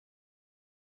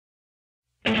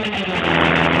Runway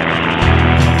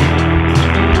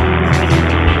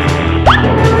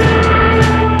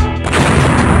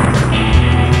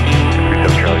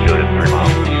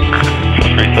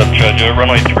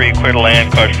 3, clear to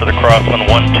land, caution for the crosswind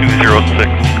 1206.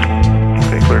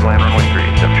 Okay, clear to land, runway 3,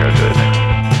 step chart good.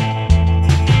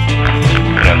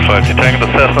 And 52 Tango,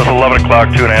 the Cessna's 11 o'clock,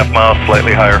 2.5 miles,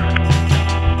 slightly higher.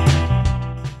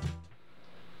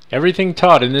 Everything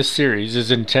taught in this series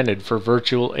is intended for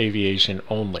virtual aviation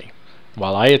only.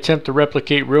 While I attempt to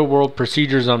replicate real-world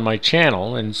procedures on my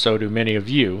channel, and so do many of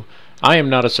you, I am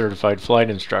not a certified flight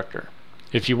instructor.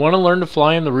 If you want to learn to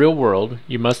fly in the real world,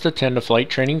 you must attend a flight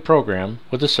training program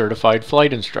with a certified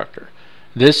flight instructor.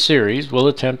 This series will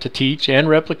attempt to teach and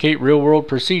replicate real-world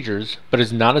procedures, but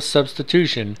is not a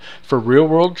substitution for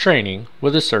real-world training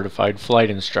with a certified flight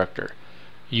instructor.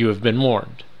 You have been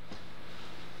warned.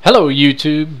 Hello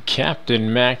YouTube,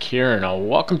 Captain Mac here, and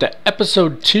welcome to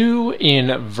episode 2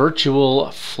 in Virtual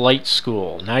Flight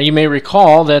School. Now you may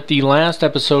recall that the last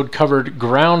episode covered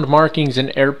ground markings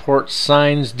and airport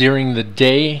signs during the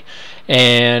day,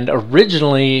 and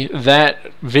originally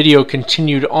that video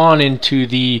continued on into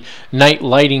the night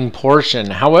lighting portion.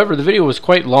 However, the video was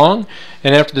quite long,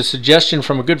 and after the suggestion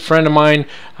from a good friend of mine,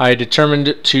 I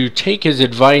determined to take his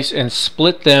advice and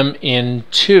split them in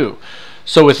two.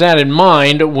 So with that in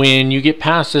mind, when you get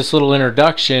past this little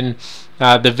introduction,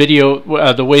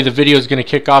 the way the video is going to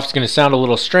kick off is going to sound a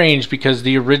little strange because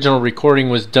the original recording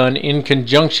was done in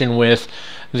conjunction with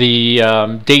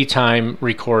the daytime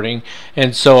recording,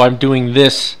 and so I'm doing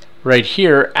this right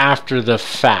here after the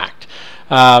fact.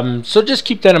 So just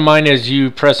keep that in mind as you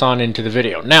press on into the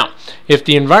video. Now, if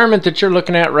the environment that you're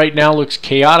looking at right now looks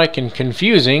chaotic and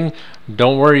confusing,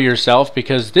 don't worry yourself,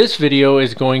 because this video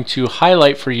is going to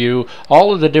highlight for you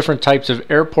all of the different types of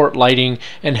airport lighting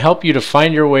and help you to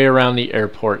find your way around the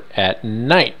airport at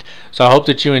night. So I hope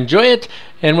that you enjoy it,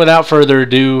 and without further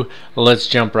ado, let's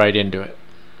jump right into it.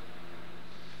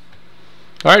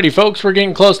 Alrighty folks, we're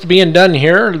getting close to being done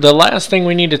here. The last thing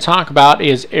we need to talk about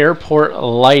is airport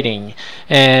lighting.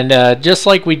 And just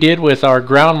like we did with our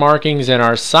ground markings and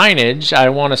our signage, I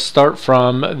want to start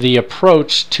from the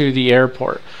approach to the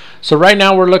airport. So right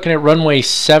now we're looking at runway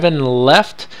 7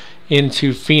 left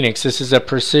into Phoenix. This is a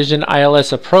precision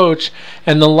ILS approach,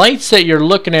 and the lights that you're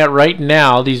looking at right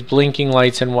now, these blinking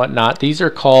lights and whatnot, these are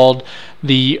called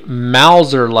the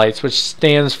MALSR lights, which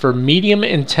stands for Medium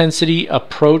Intensity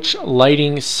Approach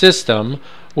Lighting System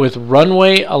with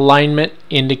Runway Alignment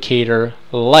Indicator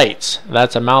Lights.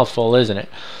 That's a mouthful, isn't it?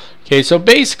 Okay, so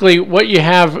basically what you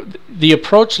have, the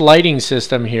approach lighting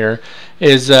system here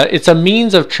is it's a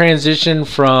means of transition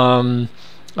from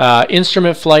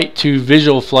instrument flight to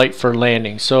visual flight for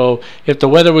landing. So if the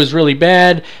weather was really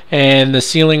bad and the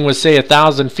ceiling was say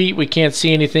 1,000 feet, we can't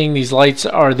see anything, these lights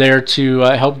are there to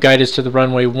help guide us to the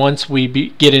runway once we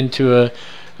get to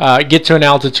an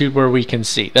altitude where we can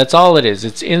see. That's all it is.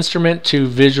 It's instrument to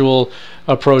visual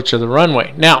approach of the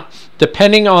runway. Now,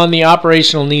 depending on the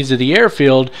operational needs of the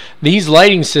airfield, these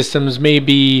lighting systems may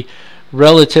be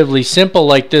relatively simple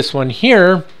like this one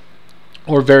here,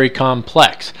 or very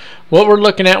complex. What we're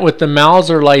looking at with the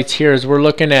MALSR lights here is we're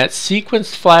looking at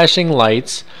sequenced flashing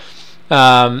lights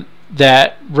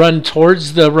that run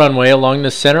towards the runway along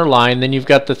the center line. Then you've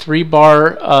got the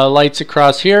 3-bar lights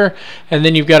across here, and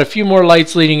then you've got a few more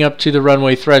lights leading up to the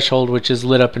runway threshold, which is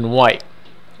lit up in white.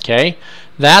 Okay,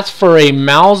 that's for a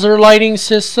MALSR lighting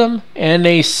system and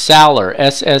a SSALR,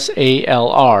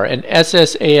 S-S-A-L-R. And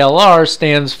SSALR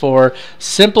stands for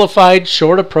Simplified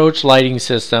Short Approach Lighting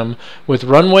System with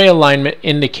Runway Alignment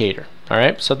Indicator. All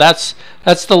right, so that's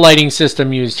the lighting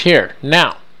system used here.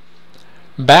 Now,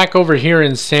 back over here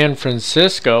in San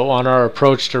Francisco on our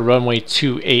approach to runway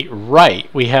 28 right,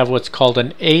 we have what's called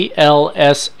an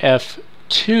ALSF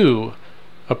 2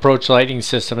 approach lighting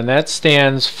system, and that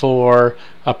stands for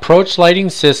Approach Lighting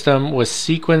System with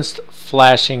Sequenced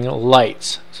Flashing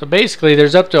Lights. So basically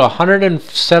there's up to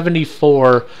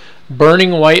 174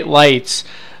 burning white lights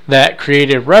that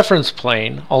create a reference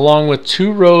plane along with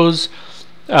 2 rows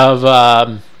of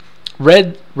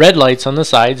red lights on the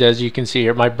sides. As you can see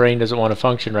here, my brain doesn't want to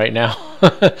function right now.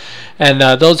 And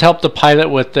those help the pilot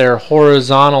with their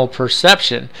horizontal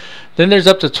perception. Then there's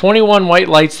up to 21 white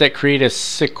lights that create a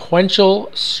sequential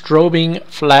strobing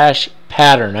flash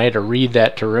pattern. I had to read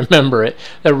that to remember it.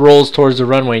 That rolls towards the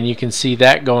runway, and you can see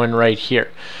that going right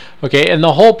here. Okay, and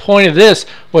the whole point of this,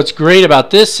 what's great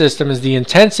about this system is the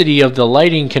intensity of the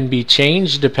lighting can be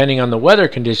changed depending on the weather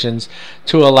conditions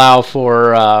to allow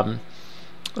for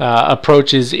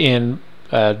approaches in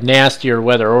nastier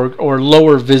weather or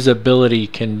lower visibility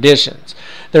conditions.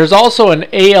 There's also an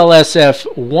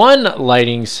ALSF 1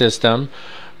 lighting system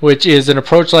which is an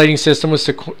approach lighting system with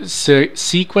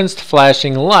sequenced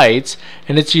flashing lights,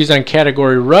 and it's used on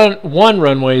Category 1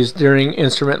 runways during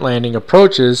instrument landing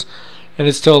approaches, and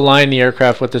it's to align the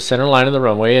aircraft with the center line of the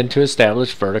runway and to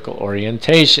establish vertical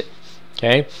orientation.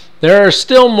 Okay, there are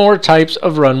still more types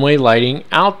of runway lighting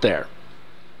out there.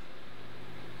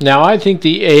 Now, I think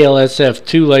the ALSF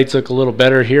 2 lights look a little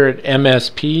better here at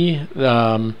MSP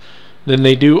than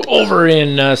they do over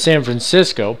in San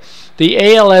Francisco. The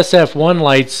ALSF 1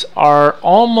 lights are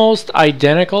almost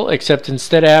identical, except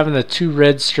instead of having the 2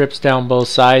 red strips down both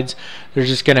sides, they're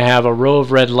just going to have a row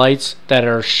of red lights that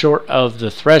are short of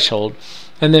the threshold.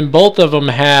 And then both of them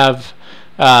have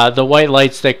the white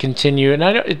lights that continue, and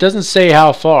it doesn't say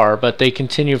how far, but they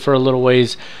continue for a little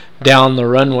ways down the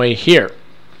runway here.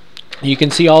 You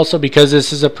can see also, because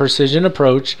this is a precision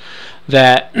approach,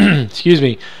 that excuse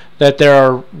me, that there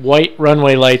are white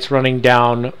runway lights running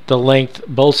down the length,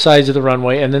 both sides of the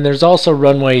runway, and then there's also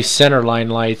runway centerline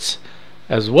lights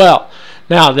as well.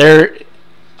 Now,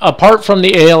 apart from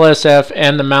the ALSF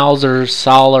and the MALSR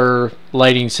SSALR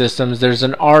lighting systems, there's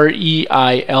an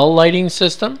REIL lighting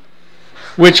system,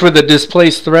 which with a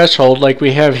displaced threshold like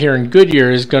we have here in Goodyear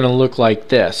is going to look like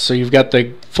this. So you've got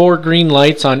the 4 green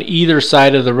lights on either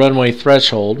side of the runway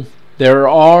threshold. There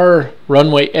are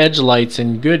runway edge lights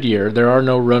in Goodyear. There are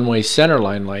no runway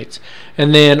centerline lights.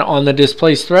 And then on the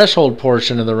displaced threshold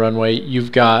portion of the runway,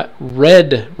 you've got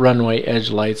red runway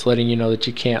edge lights letting you know that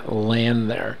you can't land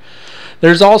there.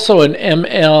 There's also an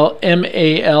MALSF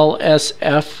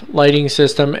lighting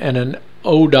system and an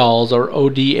ODALS or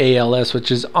ODALS, which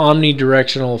is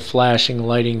omnidirectional flashing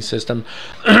lighting system.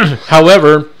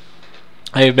 However,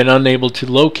 I have been unable to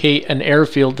locate an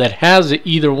airfield that has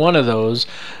either one of those,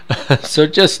 so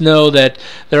just know that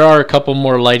there are a couple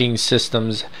more lighting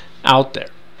systems out there.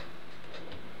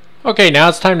 Okay, now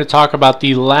it's time to talk about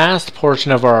the last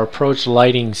portion of our approach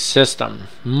lighting system.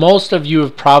 Most of you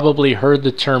have probably heard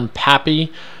the term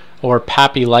PAPI or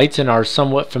PAPI lights and are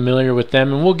somewhat familiar with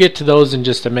them, and we'll get to those in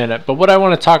just a minute. But what I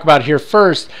want to talk about here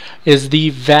first is the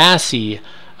VASI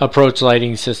approach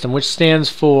lighting system, which stands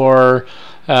for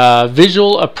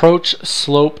Visual Approach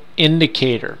Slope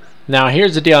Indicator. Now,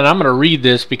 here's the deal, and I'm going to read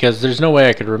this because there's no way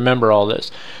I could remember all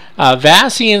this.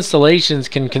 VASI installations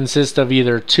can consist of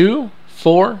either 2,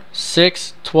 4,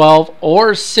 6, 12,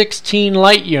 or 16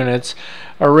 light units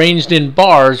arranged in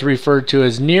bars referred to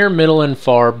as near, middle, and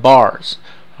far bars.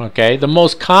 Okay, the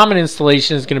most common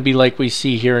installation is going to be like we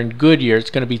see here in Goodyear. It's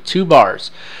going to be 2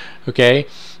 bars. Okay,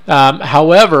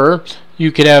 however,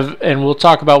 you could have, and we'll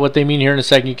talk about what they mean here in a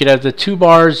second, you could have the 2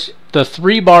 bars, the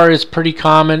 3 bar is pretty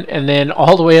common, and then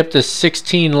all the way up to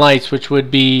 16 lights, which would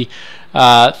be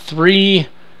 3,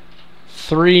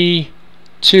 3,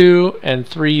 2, and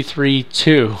 3, 3,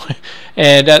 2.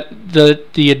 And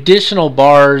the additional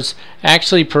bars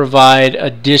actually provide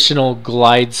additional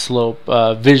glide slope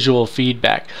visual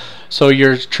feedback. So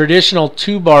your traditional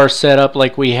 2 bar setup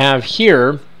like we have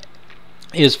here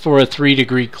is for a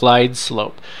 3-degree glide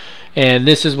slope, and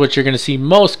this is what you're going to see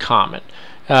most common.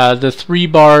 The 3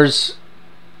 bars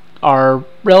are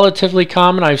relatively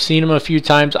common. I've seen them a few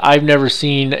times. I've never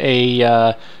seen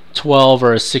a 12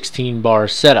 or a 16 bar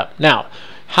setup. Now,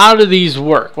 how do these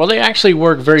work? Well, they actually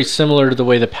work very similar to the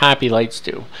way the PAPI lights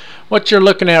do. What you're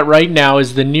looking at right now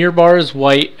is the near bar is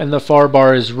white and the far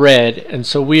bar is red, and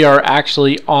so we are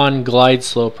actually on glide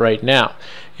slope right now.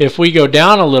 If we go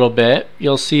down a little bit,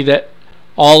 you'll see that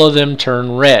all of them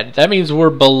turn red. That means we're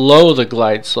below the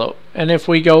glide slope. And if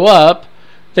we go up,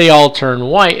 they all turn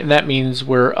white, and that means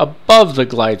we're above the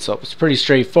glide slope. It's pretty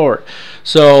straightforward.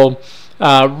 So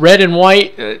red and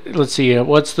white, let's see,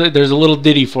 there's a little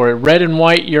ditty for it. Red and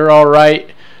white, you're all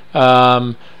right.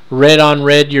 Red on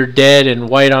red, you're dead, and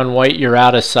white on white, you're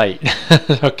out of sight.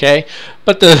 Okay,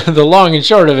 but the long and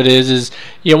short of it is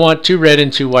you want 2 red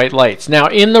and 2 white lights. Now,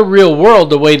 in the real world,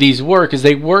 the way these work is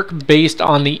they work based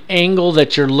on the angle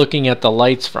that you're looking at the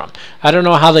lights from. I don't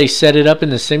know how they set it up in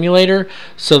the simulator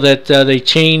so that they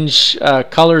change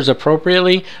colors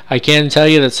appropriately. I can tell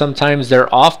you that sometimes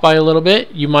they're off by a little bit.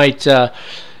 You might,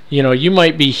 you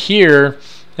might be here,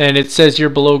 and it says you're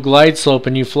below glide slope,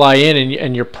 and you fly in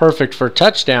and you're perfect for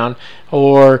touchdown,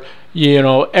 or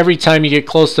every time you get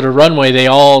close to the runway they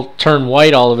all turn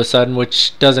white all of a sudden,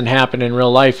 which doesn't happen in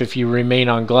real life if you remain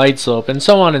on glide slope, and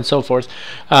so on and so forth.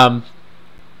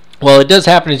 Well, it does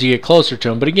happen as you get closer to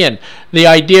them, but again, the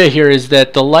idea here is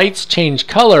that the lights change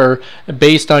color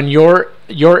based on your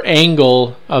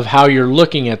angle of how you're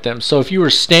looking at them. So if you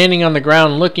were standing on the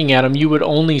ground looking at them, you would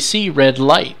only see red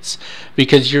lights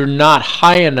because you're not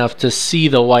high enough to see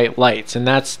the white lights, and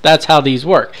that's how these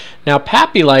work. Now,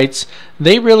 PAPI lights,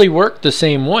 they really work the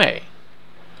same way.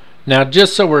 Now,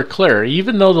 just so we're clear,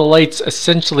 even though the lights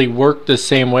essentially work the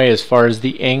same way as far as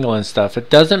the angle and stuff, it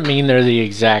doesn't mean they're the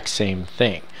exact same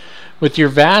thing. With your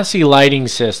VASI lighting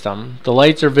system, the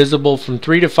lights are visible from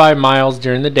 3 to 5 miles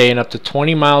during the day and up to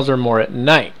 20 miles or more at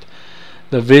night.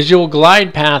 The visual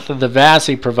glide path of the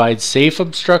VASI provides safe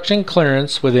obstruction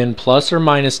clearance within plus or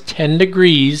minus 10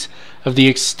 degrees of the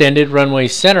extended runway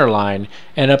center line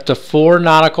and up to 4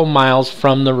 nautical miles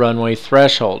from the runway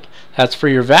threshold. That's for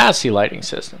your VASI lighting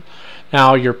system.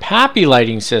 Now, your PAPI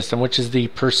lighting system, which is the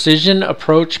Precision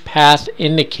Approach Path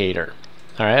Indicator,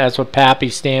 all right, that's what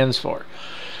PAPI stands for.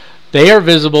 They are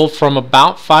visible from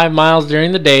about 5 miles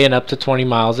during the day and up to 20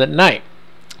 miles at night.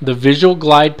 The visual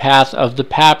glide path of the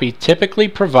PAPI typically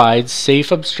provides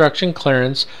safe obstruction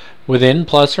clearance within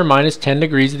plus or minus 10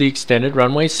 degrees of the extended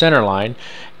runway center line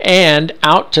and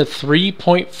out to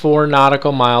 3.4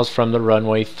 nautical miles from the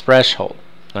runway threshold.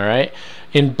 All right.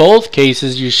 In both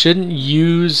cases, you shouldn't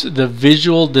use the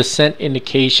visual descent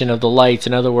indication of the lights.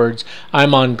 In other words,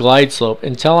 I'm on glide slope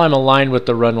until I'm aligned with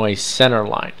the runway center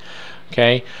line.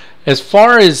 Okay. As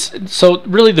far as, so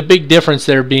really the big difference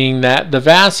there being that the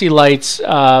VASI lights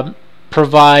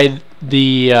provide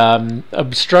the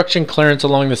obstruction clearance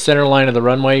along the center line of the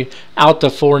runway out to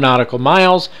 4 nautical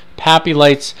miles. PAPI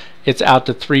lights, it's out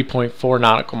to 3.4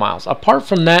 nautical miles. Apart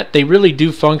from that, they really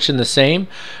do function the same.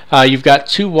 You've got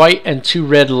 2 white and 2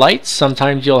 red lights.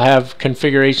 Sometimes you'll have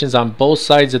configurations on both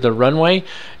sides of the runway.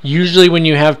 Usually when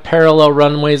you have parallel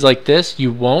runways like this,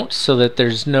 you won't, so that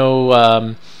there's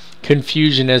no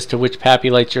confusion as to which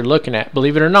PAPI lights you're looking at.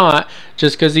 Believe it or not,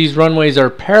 just because these runways are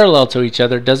parallel to each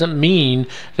other doesn't mean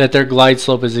that their glide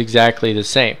slope is exactly the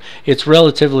same. It's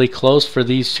relatively close for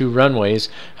these 2 runways,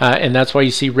 and that's why you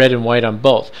see red and white on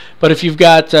both. But if you've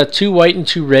got 2 white and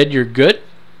 2 red, you're good.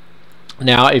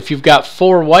 Now, if you've got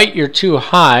 4 white, you're too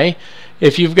high.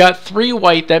 If you've got 3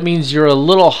 white, that means you're a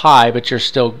little high, but you're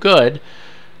still good.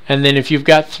 And then if you've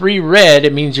got 3 red,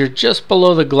 it means you're just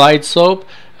below the glide slope.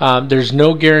 There's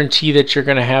no guarantee that you're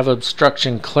going to have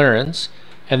obstruction clearance.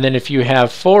 And then if you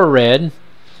have 4 red,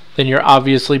 then you're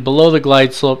obviously below the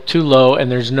glide slope, too low,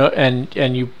 and there's no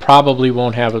and you probably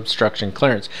won't have obstruction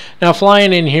clearance. Now,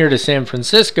 flying in here to San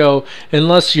Francisco,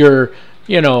 unless you're,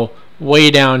 you know,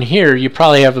 way down here, you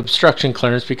probably have obstruction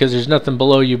clearance because there's nothing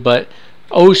below you but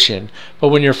ocean. But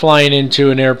when you're flying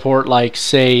into an airport like,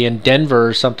 say, in Denver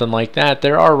or something like that,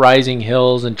 there are rising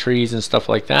hills and trees and stuff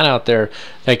like that out there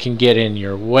that can get in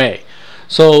your way.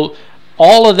 So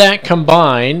all of that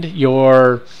combined,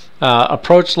 your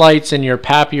approach lights and your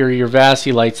PAPI or your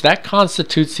VASI lights, that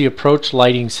constitutes the approach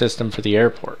lighting system for the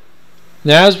airport.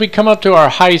 Now, as we come up to our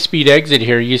high-speed exit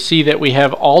here, you see that we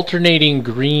have alternating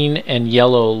green and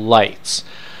yellow lights.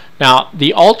 Now,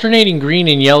 the alternating green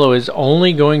and yellow is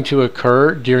only going to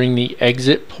occur during the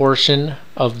exit portion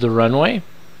of the runway.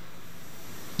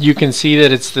 You can see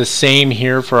that it's the same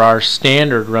here for our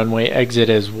standard runway exit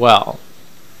as well.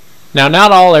 Now,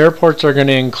 not all airports are going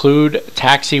to include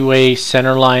taxiway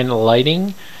centerline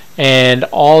lighting, and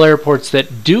all airports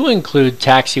that do include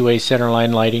taxiway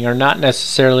centerline lighting are not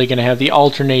necessarily going to have the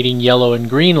alternating yellow and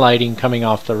green lighting coming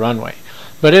off the runway.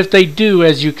 But if they do,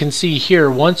 as you can see here,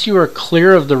 once you are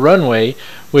clear of the runway,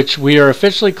 which we are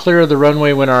officially clear of the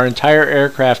runway when our entire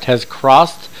aircraft has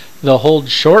crossed the hold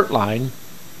short line,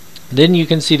 then you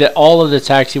can see that all of the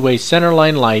taxiway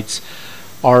centerline lights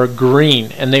are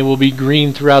green, and they will be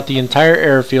green throughout the entire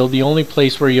airfield. The only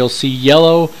place where you'll see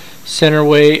yellow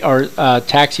centerway or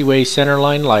taxiway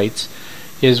centerline lights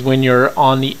is when you're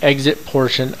on the exit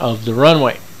portion of the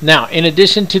runway. Now, in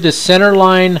addition to the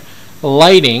centerline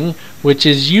lighting, which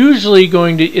is usually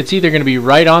going to, it's either going to be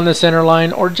right on the center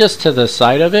line or just to the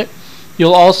side of it,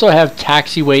 you'll also have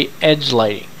taxiway edge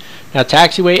lighting. Now,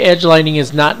 taxiway edge lighting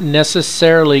is not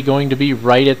necessarily going to be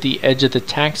right at the edge of the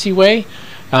taxiway.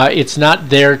 It's not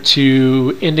there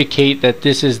to indicate that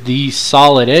this is the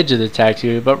solid edge of the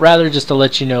taxiway, but rather just to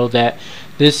let you know that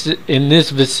this, in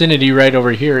this vicinity right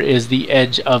over here, is the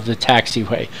edge of the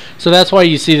taxiway. So that's why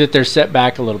you see that they're set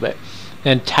back a little bit.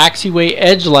 And taxiway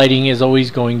edge lighting is always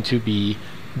going to be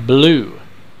blue.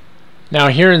 Now,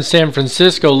 here in San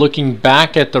Francisco, looking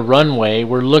back at the runway,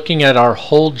 we're looking at our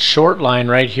hold short line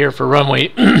right here for runway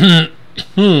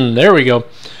there we go,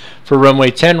 for runway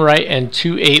 10 right and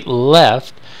 28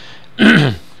 left.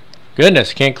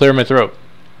 Goodness, can't clear my throat.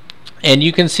 And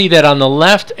you can see that on the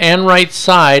left and right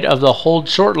side of the hold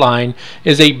short line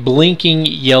is a blinking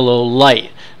yellow light.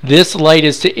 This light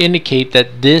is to indicate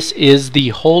that this is the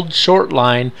hold short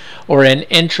line or an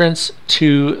entrance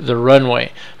to the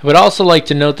runway. I would also like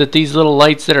to note that these little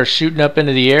lights that are shooting up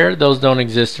into the air, those don't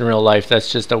exist in real life.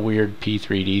 That's just a weird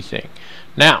P3D thing.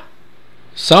 Now,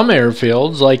 Some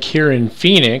airfields, like here in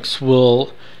Phoenix,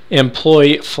 will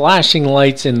employ flashing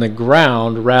lights in the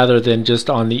ground rather than just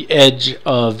on the edge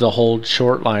of the hold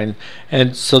short line.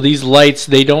 And so these lights,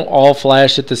 they don't all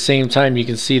flash at the same time. You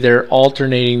can see they're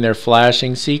alternating their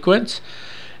flashing sequence.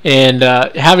 And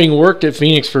having worked at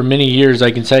Phoenix for many years, I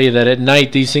can tell you that at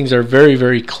night these things are very,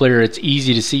 very clear. It's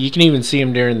easy to see. You can even see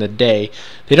them during the day.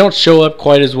 They don't show up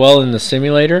quite as well in the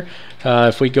simulator.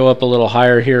 If we go up a little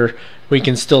higher here, we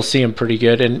can still see them pretty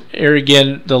good. And here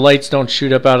again, the lights don't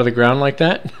shoot up out of the ground like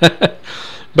that.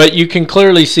 But you can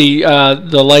clearly see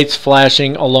the lights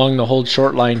flashing along the hold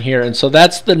short line here. And so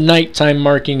that's the nighttime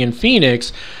marking in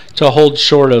Phoenix to hold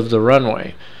short of the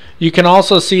runway. You can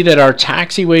also see that our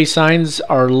taxiway signs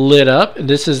are lit up.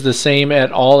 This is the same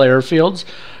at all airfields.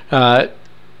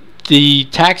 The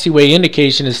taxiway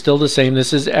indication is still the same.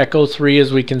 This is Echo 3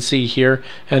 as we can see here,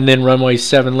 and then runway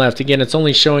 7 left. Again, it's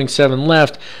only showing 7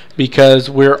 left because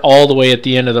we're all the way at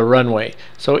the end of the runway.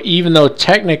 So even though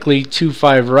technically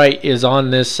 25 right is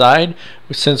on this side,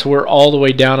 since we're all the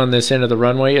way down on this end of the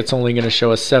runway, it's only going to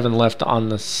show us 7 left on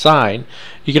the side.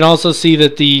 You can also see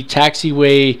that the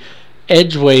taxiway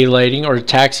edgeway lighting or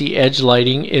taxi edge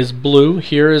lighting is blue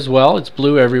here as well. It's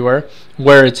blue everywhere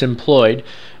where it's employed.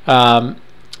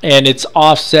 And it's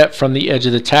offset from the edge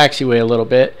of the taxiway a little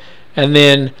bit. And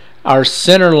then our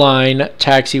center line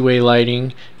taxiway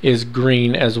lighting is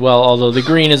green as well, although the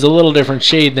green is a little different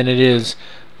shade than it is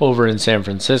over in San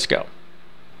Francisco.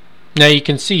 Now you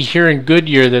can see here in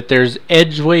Goodyear that there's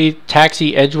edgeway,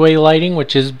 taxi edgeway lighting,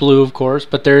 which is blue of course,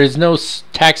 but there is no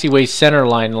taxiway center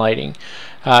line lighting.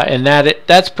 And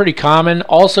that's pretty common.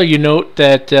 Also, you note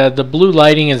that the blue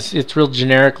lighting it's real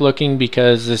generic looking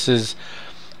because this is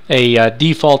a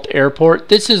default airport.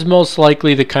 This is most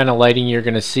likely the kind of lighting you're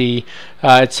going to see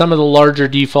at some of the larger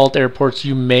default airports.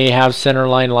 You may have center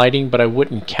line lighting, but I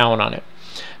wouldn't count on it.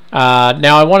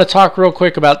 Now I want to talk real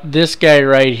quick about this guy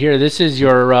right here. This is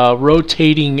your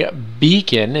rotating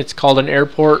beacon. It's called an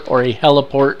airport or a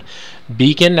heliport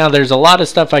beacon. Now there's a lot of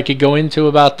stuff I could go into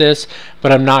about this,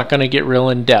 but I'm not going to get real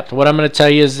in depth. What I'm going to tell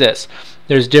you is this: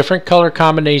 there's different color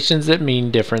combinations that mean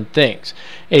different things.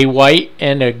 A white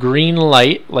and a green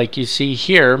light, like you see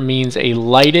here, means a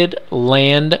lighted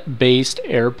land-based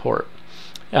airport.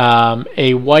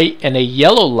 A white and a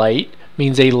yellow light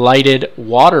means a lighted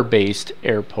water-based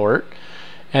airport.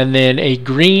 And then a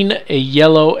green, a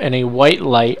yellow, and a white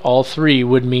light, all three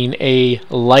would mean a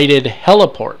lighted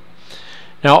heliport.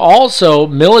 Now also,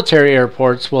 military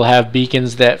airports will have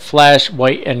beacons that flash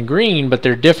white and green, but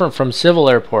they're different from civil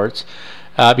airports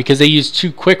because they use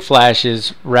 2 quick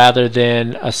flashes rather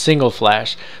than a single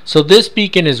flash. So this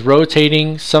beacon is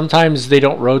rotating. Sometimes they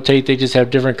don't rotate, they just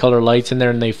have different color lights in there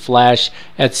and they flash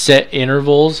at set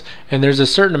intervals. And there's a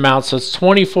certain amount, so it's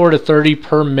 24 to 30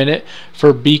 per minute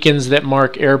for beacons that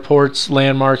mark airports,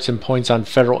 landmarks, and points on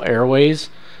federal airways.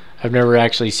 I've never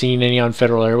actually seen any on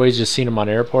Federal Airways, just seen them on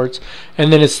airports.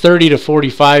 And then it's 30 to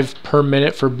 45 per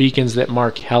minute for beacons that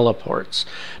mark heliports.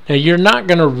 Now you're not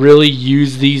going to really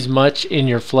use these much in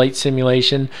your flight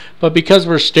simulation, but because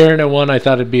we're staring at one, I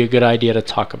thought it'd be a good idea to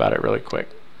talk about it really quick.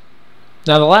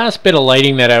 Now the last bit of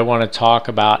lighting that I want to talk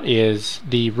about is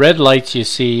the red lights you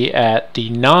see at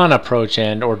the non-approach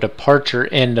end or departure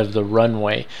end of the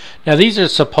runway. Now these are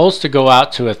supposed to go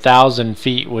out to 1,000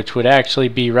 feet, which would actually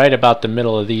be right about the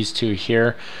middle of these two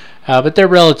here. But they're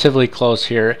relatively close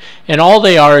here, and all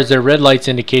they are is they're red lights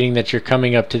indicating that you're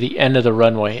coming up to the end of the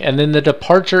runway, and then the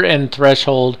departure end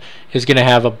threshold is going to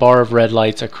have a bar of red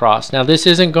lights across. Now this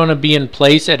isn't going to be in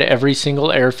place at every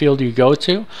single airfield you go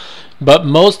to, but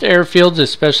most airfields,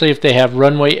 especially if they have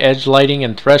runway edge lighting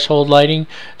and threshold lighting,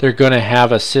 they're going to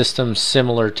have a system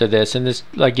similar to this, and this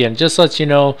again just lets you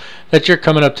know that you're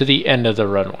coming up to the end of the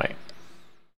runway.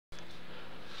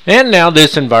 And now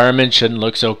this environment shouldn't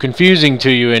look so confusing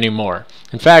to you anymore.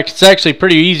 In fact, it's actually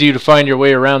pretty easy to find your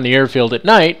way around the airfield at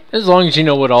night as long as you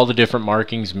know what all the different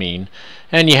markings mean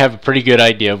and you have a pretty good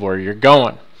idea of where you're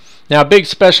going. Now, a big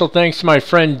special thanks to my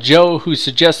friend Joe, who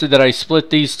suggested that I split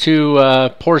these two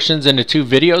portions into 2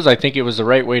 videos. I think it was the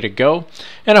right way to go,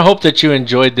 and I hope that you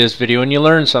enjoyed this video and you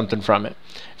learned something from it.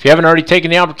 If you haven't already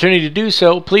taken the opportunity to do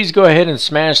so, please go ahead and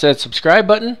smash that subscribe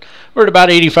button. We're at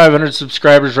about 8,500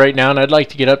 subscribers right now, and I'd like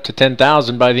to get up to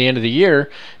 10,000 by the end of the year,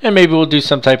 and maybe we'll do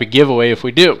some type of giveaway if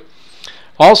we do.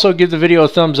 Also, give the video a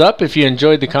thumbs up if you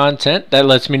enjoyed the content. That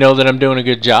lets me know that I'm doing a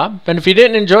good job. And if you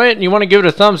didn't enjoy it and you want to give it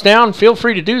a thumbs down, feel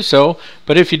free to do so.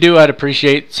 But if you do, I'd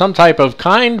appreciate some type of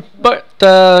kind, but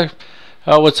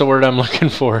what's the word I'm looking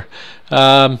for?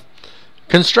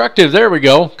 Constructive, there we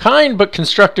go. Kind but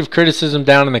constructive criticism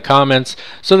down in the comments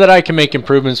so that I can make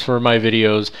improvements for my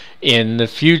videos in the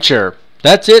future.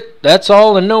 That's it. That's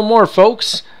all and no more,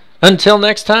 folks. Until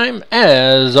next time,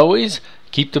 as always,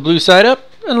 keep the blue side up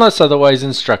unless otherwise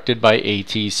instructed by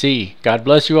ATC. God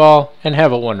bless you all and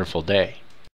have a wonderful day.